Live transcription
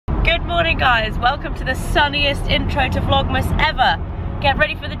Good morning guys, welcome to the sunniest intro to Vlogmas ever. Get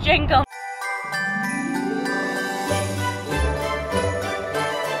ready for the jingle.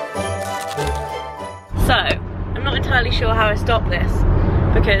 So, I'm not entirely sure how I stop this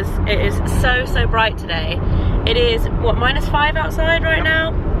because it is so bright today. It is, what, -5 outside right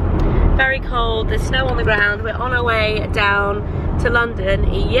now? Very cold, there's snow on the ground. We're on our way down to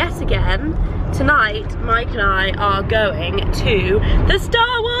London yet again. Tonight, Mike and I are going to the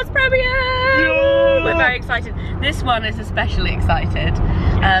Star Wars premiere! Yeah! We're very excited. This one is especially excited.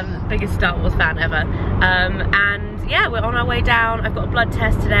 Biggest Star Wars fan ever. And yeah, we're on our way down. I've got a blood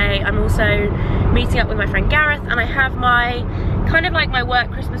test today. I'm also meeting up with my friend Gareth, and I have my, kind of like my work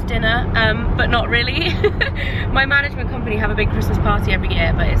Christmas dinner, but not really. My management company have a big Christmas party every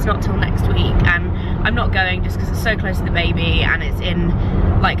year, but it's not till next week, and I'm not going just because it's so close to the baby and it's in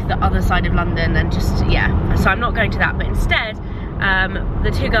like the other side of London, and just, yeah, so I'm not going to that, but instead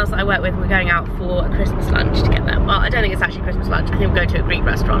the two girls that I work with, we're going out for a Christmas lunch together. Well, I don't think it's actually Christmas lunch, I think we're going to a Greek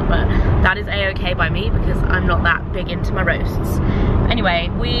restaurant, but that is a-okay by me because I'm not that big into my roasts. Anyway,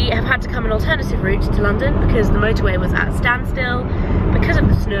 we have had to come an alternative route to London because the motorway was at standstill because of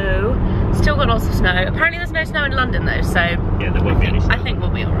the snow. Still got lots of snow. Apparently there's no snow in London though, so yeah, there won't be any snow. I think we'll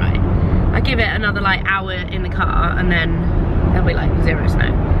be alright. I give it another like hour in the car and then there'll be like 0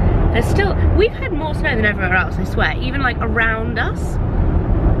 snow. There's still, we've had more snow than everywhere else, I swear, even like around us.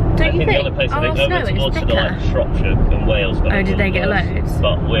 Don't you think? The other place, I think over towards sort of like Shropshire and Wales. Oh, did they get loads?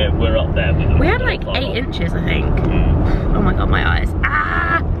 But we're up there with them. We had like 8 inches, I think. Oh my god, my eyes.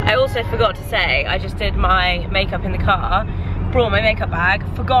 Ah! I also forgot to say, I just did my makeup in the car, brought my makeup bag,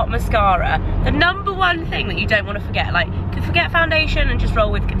 forgot mascara. The #1 thing that you don't want to forget. Like, you can forget foundation and just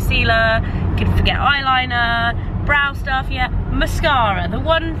roll with concealer, you can forget eyeliner, brow stuff, yeah. Mascara, the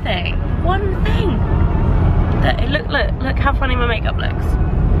one thing. Look how funny my makeup looks.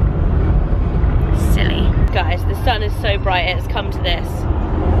 Silly. Guys, the sun is so bright, it's come to this.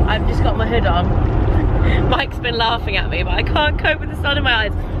 I've just got my hood on. Mike's been laughing at me, but I can't cope with the sun in my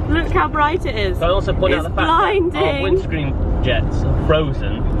eyes. Look how bright it is. I also point out the fact that our windscreen jets are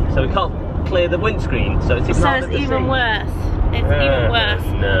frozen, so we can't clear the windscreen, so it's even harder to see. Even worse. It's even worse.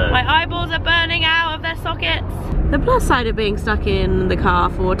 No. My eyeballs are burning out of their sockets. The plus side of being stuck in the car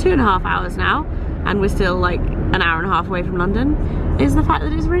for 2.5 hours now, and we're still like an hour and a half away from London, is the fact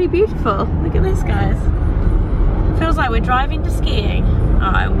that it's really beautiful. Look at this, guys. Feels like we're driving to skiing.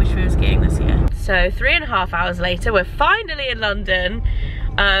 Oh, I wish we were skiing this year. So 3.5 hours later, we're finally in London.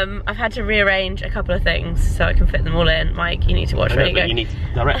 I've had to rearrange a couple of things so I can fit them all in. Mike, you need to watch where you go. You need to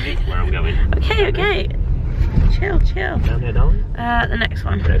direct me where I'm going. Okay. Chill. Down there, darling? The next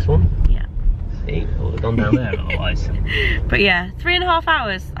one. The next one? Yeah. See, I would have gone down there otherwise. But yeah, 3.5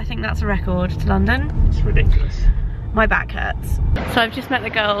 hours. I think that's a record to London. It's ridiculous. My back hurts. So I've just met the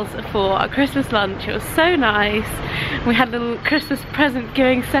girls for our Christmas lunch. It was so nice. We had a little Christmas present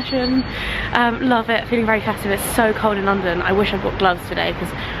giving session. Love it, feeling very festive. It's so cold in London. I wish I'd got gloves today because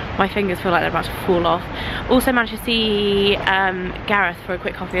my fingers feel like they're about to fall off. Also managed to see Gareth for a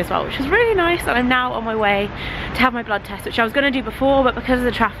quick coffee as well, which was really nice. And I'm now on my way to have my blood test, which I was going to do before, but because of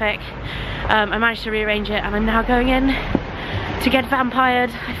the traffic, I managed to rearrange it, and I'm now going in to get vampired.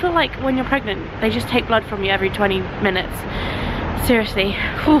 I feel like when you're pregnant, they just take blood from you every 20 minutes. Seriously,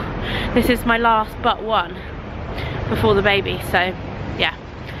 whew, this is my last but one before the baby, so yeah,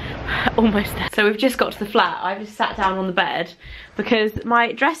 almost there. So we've just got to the flat. I've just sat down on the bed because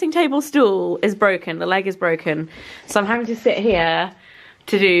my dressing table stool is broken, the leg is broken, so I'm having to sit here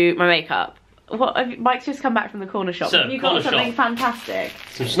to do my makeup. What, Mike's just come back from the corner shop. So, you got something fantastic.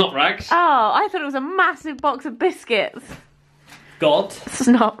 Some snot rags. Oh, I thought it was a massive box of biscuits. God.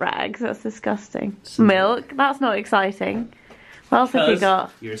 Snot rags, that's disgusting. Milk, that's not exciting. What else have you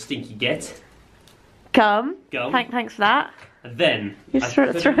got? You're a stinky get. Gum. Thanks for that. And then you're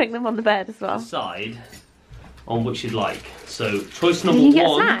throwing them on the bed as well. Decide on which you'd like. So choice number Did you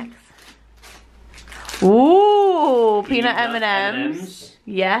one. Get snacks? Ooh, peanut M&Ms.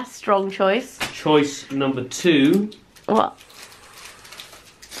 Yes, strong choice. Choice number 2. What?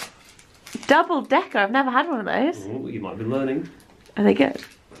 Double decker. I've never had one of those. Oh, you might be learning. Are they good?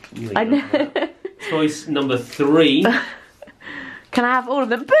 I know. Choice number 3. Can I have all of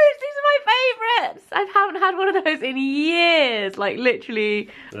them? Boots, these are my favourites! I haven't had one of those in years. Like, literally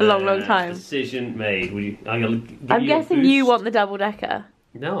a long time. Decision made. I'm guessing you want the double decker.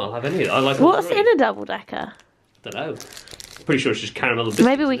 No, I'll have any of it. I like What's in a double decker? Don't know. Pretty sure it's just caramel biscuits.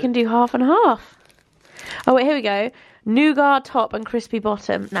 Maybe we can do half and half. Oh wait, here we go. Nougat top and crispy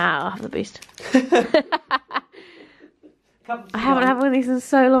bottom. Now I'll have the boost. I haven't had one of these in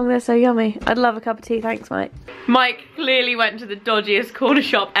so long, they're so yummy. I'd love a cup of tea, thanks Mike. Mike clearly went to the dodgiest corner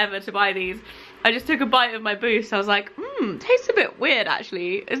shop ever to buy these. I just took a bite of my boost, I was like, tastes a bit weird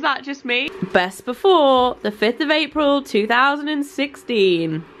actually. Is that just me? Best before, the 5th of April,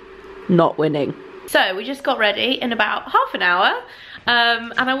 2016. Not winning. So we just got ready in about half an hour.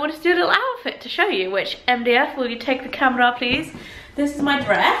 And I wanted to do a little outfit to show you, which MDF, will you take the camera please? This is my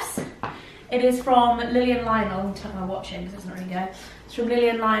dress. It is from Lillian Lionel. I'm tuck my watch in because it doesn't really go. It's from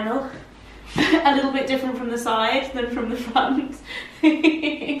Lillian Lionel. A little bit different from the side than from the front.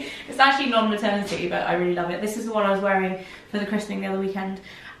 It's actually non-maternity, but I really love it. This is the one I was wearing for the christening the other weekend.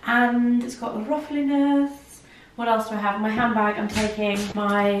 And it's got the ruffliness. What else do I have? My handbag, I'm taking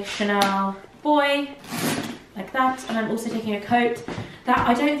my Chanel Boy, like that. And I'm also taking a coat that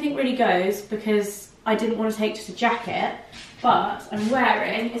I don't think really goes because I didn't want to take just a jacket. But I'm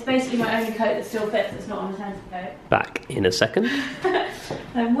wearing, it's basically my only coat that still fits, it's not a maternity coat. Back in a second.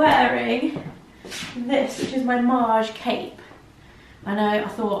 I'm wearing this, which is my Marge cape. I know, I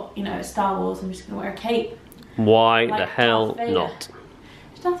thought, you know, it's Star Wars, I'm just going to wear a cape. Why like the hell not?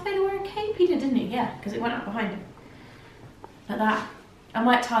 Did Darth Vader wear a cape? He did, didn't he? Yeah, because it went up behind him. Like that. I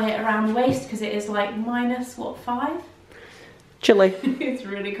might tie it around the waist because it is like minus, what, 5? Chilly. It's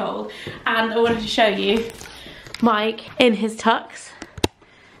really cold. And I wanted to show you Mike in his tux.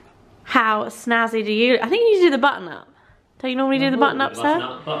 How snazzy do you? I think you need to do the button up. Don't you normally do the button up,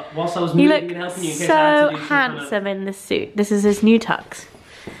 sir? But whilst I was moving and helping you, so handsome in this suit. This is his new tux.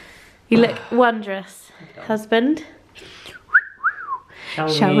 You look wondrous, husband.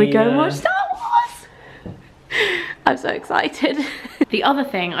 Shall we go and watch Star Wars? I'm so excited. The other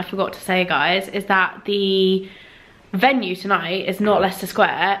thing I forgot to say, guys, is that the venue tonight is not Leicester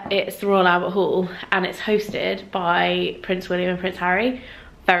Square, it's the Royal Albert Hall, and it's hosted by Prince William and Prince Harry.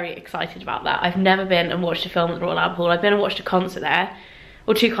 Very excited about that. I've never been and watched a film at the Royal Albert Hall. I've been and watched a concert there,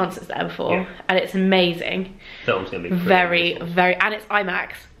 or 2 concerts there before, yeah. And it's amazing. Film's gonna be very, and it's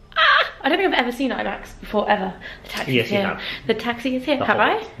IMAX. I don't think I've ever seen IMAX before, ever. The taxi is here. The taxi is here. Have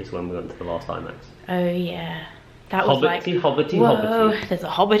I? Is when we went to the last IMAX. Oh yeah. That was like, hobbity, whoa, there's a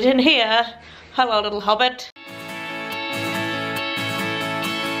hobbit in here. Hello, little hobbit.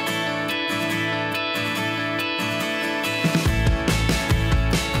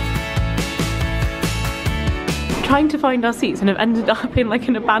 Trying to find our seats and have ended up in like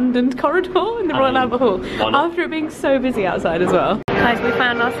an abandoned corridor in the Royal Albert Hall after it being so busy outside as well. Guys, we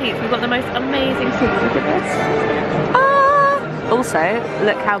found our seats. We've got the most amazing seats. Look at this. Ah! Also,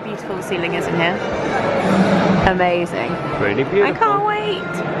 look how beautiful the ceiling is in here. Amazing. Really beautiful. I can't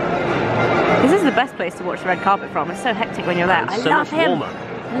wait. This is the best place to watch the red carpet from. It's so hectic when you're there. I love him.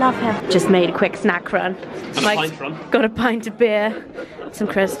 Love him. Just made a quick snack run. Like, got a pint of beer, some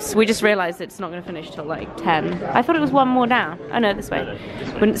crisps. We just realised it's not going to finish till like 10. I thought it was one more down. Oh no, this way.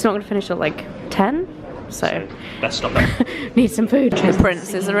 But it's not going to finish till like 10. So let's stop it. Need some food. The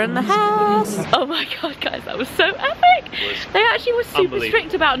princes are in the house. Oh my god, guys, that was so epic. They actually were super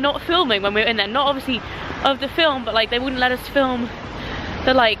strict about not filming when we were in there. Not obviously of the film, but like they wouldn't let us film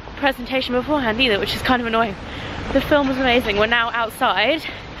the like presentation beforehand either, which is kind of annoying. The film was amazing. We're now outside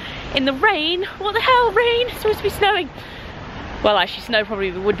in the rain. What the hell, rain? It's supposed to be snowing. Well, actually, snow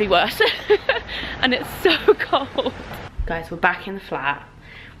probably would be worse. And it's so cold. Guys, we're back in the flat.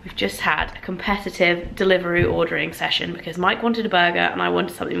 We've just had a competitive delivery ordering session because Mike wanted a burger and I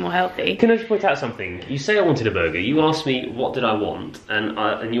wanted something more healthy. Can I just point out something? You say I wanted a burger. You asked me what did I want,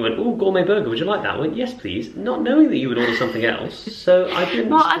 and you went, "Oh, gourmet burger. Would you like that?" I went, "Yes, please," not knowing that you would order something else. So I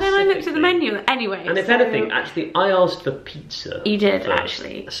didn't. Well, and then I looked at the menu anyway. And if anything, actually, I asked for pizza. You did first.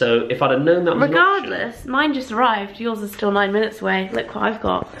 Actually. So if I'd have known that was regardless, mine just arrived. Yours is still 9 minutes away. Look what I've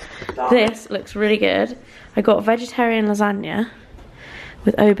got. This looks really good. I got vegetarian lasagna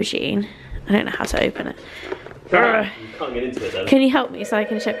with aubergine. I don't know how to open it. You can't get into it though. Can you help me so I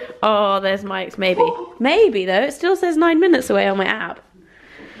can check? Oh, there's Mike's. Maybe. Maybe though. It still says 9 minutes away on my app.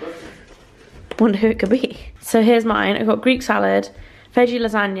 Wonder who it could be. So here's mine. I've got Greek salad, veggie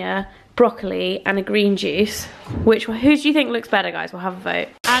lasagna, broccoli, and a green juice. Who do you think looks better, guys? We'll have a vote.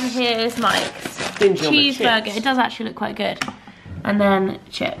 And here's Mike's cheeseburger. It does actually look quite good. And then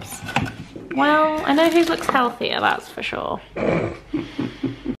chips. Well, I know whose looks healthier, that's for sure.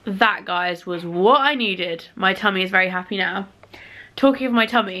 That, guys, was what I needed. My tummy is very happy now. Talking of my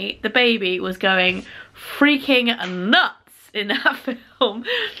tummy, the baby was going freaking nuts in that film.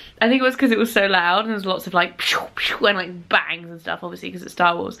 I think it was because it was so loud and there was lots of like pew, pew, and like bangs and stuff, obviously because it's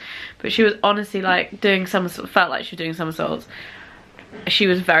Star Wars. But she was honestly like doing somersaults, felt like she was doing somersaults. She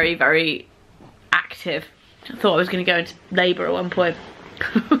was very, very active. I thought I was going to go into labour at one point.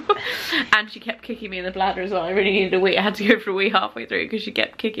 And she kept kicking me in the bladder as well. I really needed a wee. I had to go for a wee halfway through because she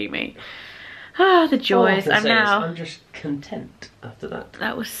kept kicking me. Ah, the joys. I'm just content after that.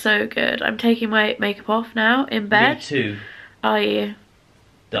 That was so good. I'm taking my makeup off now in bed. Me too. Are you?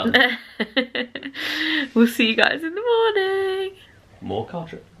 Done. We'll see you guys in the morning. More car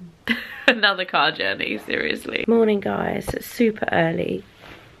trip. Another car journey, seriously. Morning, guys. It's super early.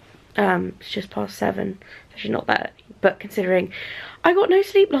 It's just past 7. Actually not that, but considering I got no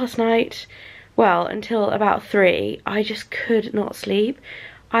sleep last night, well, until about 3, I just could not sleep.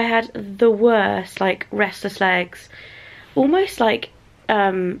 I had the worst, like, restless legs, almost like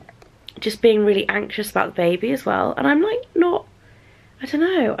just being really anxious about the baby as well. And I'm like, not, I don't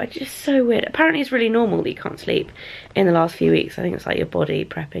know, it's just so weird. Apparently it's really normal that you can't sleep in the last few weeks. I think it's like your body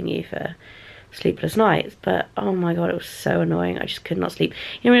prepping you for sleepless nights. But oh my god, it was so annoying. I just could not sleep.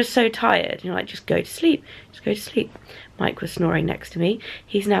 You know, I was so tired, you know, like, just go to sleep, just go to sleep. Mike was snoring next to me.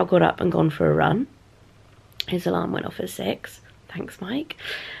 He's now got up and gone for a run. His alarm went off at 6. Thanks, Mike.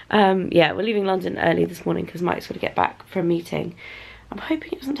 Yeah, we're leaving London early this morning because Mike's got to get back for a meeting. I'm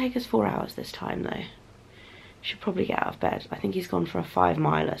hoping it doesn't take us 4 hours this time, though. Should probably get out of bed. I think he's gone for a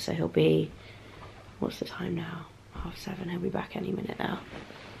 5-miler, so he'll be... What's the time now? 7:30. He'll be back any minute now.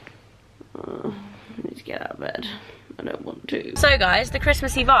 I need to get out of bed. I don't want to. So, guys, the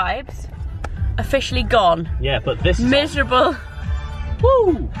Christmassy vibes officially gone. Yeah, but this is miserable.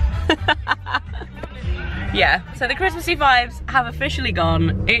 Woo! Yeah, so the Christmassy vibes have officially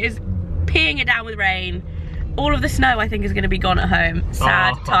gone. It is peeing it down with rain. All of the snow, I think, is going to be gone at home.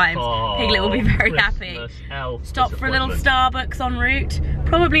 Sad times. Piglet will be very happy. Stop for a little Starbucks en route.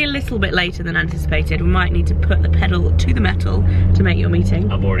 Probably a little bit later than anticipated. We might need to put the pedal to the metal to make your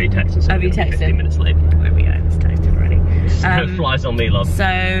meeting. I've already texted. Have you texted? 15 minutes late. There we go, it's texted already. It flies on me, love.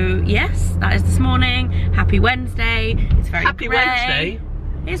 So, yes, that is this morning. Happy Wednesday. It's very Happy grey. Wednesday.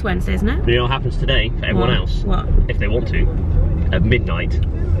 It is Wednesday, isn't it? You know what happens today for everyone else? What? If they want to, at midnight,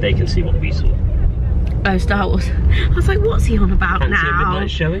 they can see what we saw. Oh, Star Wars. I was like, what's he on about Fancy now? a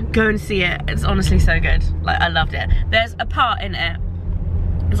midnight showing? Go and see it. It's honestly so good. Like, I loved it. There's a part in it.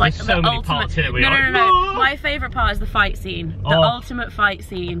 It's like There's the so many ultimate... parts in it where No. you're like, My favourite part is the fight scene. The ultimate fight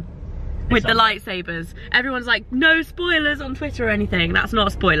scene. With the lightsabers. Everyone's like, no spoilers on Twitter or anything. That's not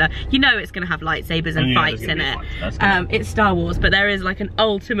a spoiler. You know it's going to have lightsabers and fights in it. It's Star Wars, but there is like an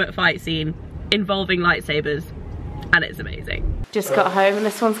ultimate fight scene involving lightsabers. And it's amazing. Just got home and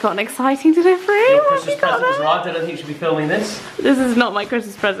this one's got an exciting delivery. Your Christmas present has arrived. I don't think you should be filming this. This is not my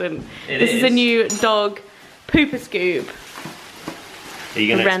Christmas present. This is a new dog pooper scoop. Are you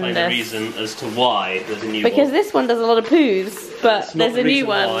going to explain the reason as to why there's a new one? Because this one does a lot of poos, but there's a new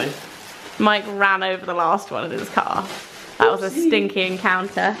one. Why. Mike ran over the last one in his car. That was a stinky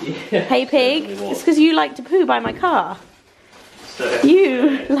encounter. Yeah. Hey pig, it's because you like to poo by my car. So,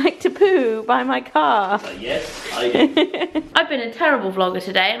 you like to poo by my car. Yes, I do. I've been a terrible vlogger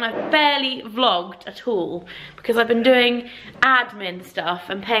today and I've barely vlogged at all because I've been doing admin stuff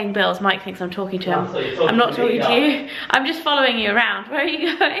and paying bills. Mike thinks I'm talking to him. I'm not talking to you. I'm just following you around. Where are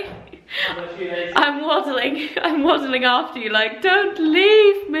you going? I'm waddling after you like, don't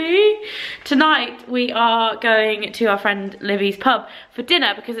leave me. Tonight we are going to our friend Livy's pub for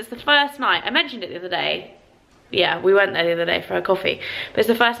dinner because it's the first night. I mentioned it the other day. Yeah, we went there the other day for a coffee. But it's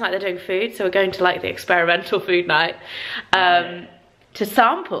the first night they're doing food, so we're going to like the experimental food night to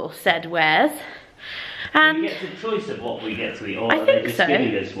sample said wares. And we get the choice of what we get to eat, or I think so.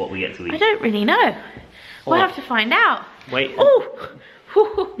 Giving us what we get to eat. I don't really know. We'll have to find out. Wait. Oh.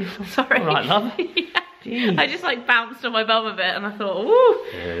 Sorry. All right, love. Yeah. I just like bounced on my bum a bit and I thought,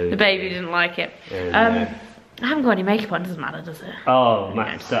 ooh, the baby didn't like it. I haven't got any makeup on, doesn't matter, does it? Oh,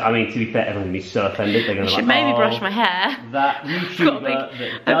 Matt, so, I mean, to be fair, everyone's going to be so offended. They're going to be like, maybe brush my hair. That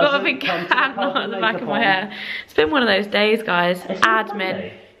YouTuber I've got a big can on the back of my hair. It's been one of those days, guys.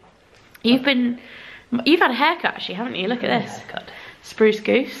 Admin. You've had a haircut, actually, haven't you? Look at this. Spruce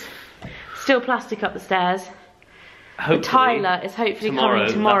goose. Still plastic up the stairs. Tyler is hopefully coming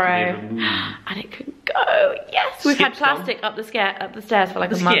tomorrow. And it can go. Yes. We've had plastic up the stairs for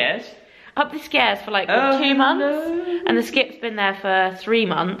like a month. Up the stairs for like 2 months, no. And the skip's been there for 3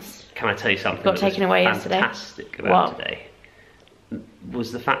 months. Can I tell you something? Got taken away yesterday. Fantastic about today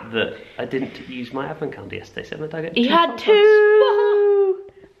was the fact that I didn't use my advent calendar yesterday. So I get you had 2.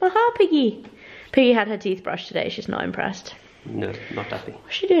 Aha, Piggy. Piggy had her teeth brushed today. She's not impressed. No, not happy.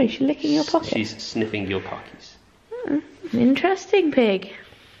 What's she doing? She's licking your pocket. She's sniffing your pockets. Interesting, pig.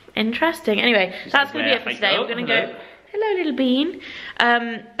 Interesting. Anyway, that's going to be it for today. We're going to go. Hello, little bean.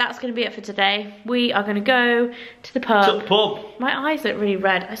 That's going to be it for today. We are going to go to the pub. To the pub. My eyes look really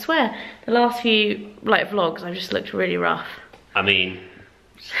red. I swear, the last few like vlogs, I've just looked really rough. I mean,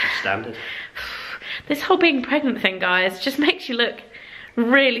 Standard. This whole being pregnant thing, guys, just makes you look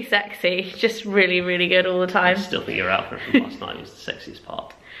really sexy. Just really, really good all the time. I still think your outfit from last night was the sexiest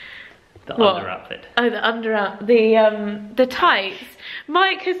part. The What? under outfit. Oh, the under the tights.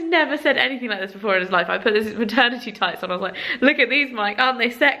 Mike has never said anything like this before in his life. I put this maternity tights on. I was like, look at these, Mike, aren't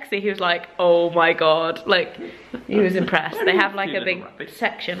they sexy? He was like, oh my god. Like, he was impressed. They have like a big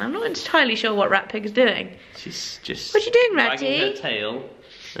section. I'm not entirely sure what Rat Pig's doing. She's just what you doing, wagging Ratty? her tail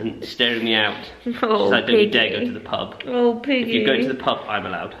and staring me out. Oh, so I don't dare go to the pub. Oh, piggy. If you go to the pub, I'm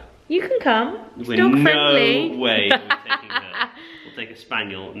allowed. You can come. It's We're dog no friendly. way are we taking her. We'll take a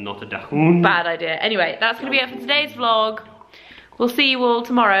spaniel, not a dachshund. Bad idea. Anyway, that's going to be it for today's vlog. We'll see you all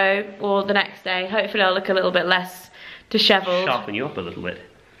tomorrow or the next day. Hopefully I'll look a little bit less dishevelled. Sharpen you up a little bit.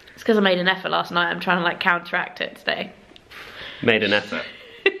 It's because I made an effort last night. I'm trying to like counteract it today. Made an effort.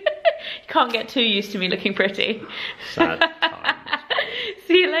 You can't get too used to me looking pretty. Sad.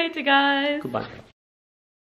 See you later, guys. Goodbye.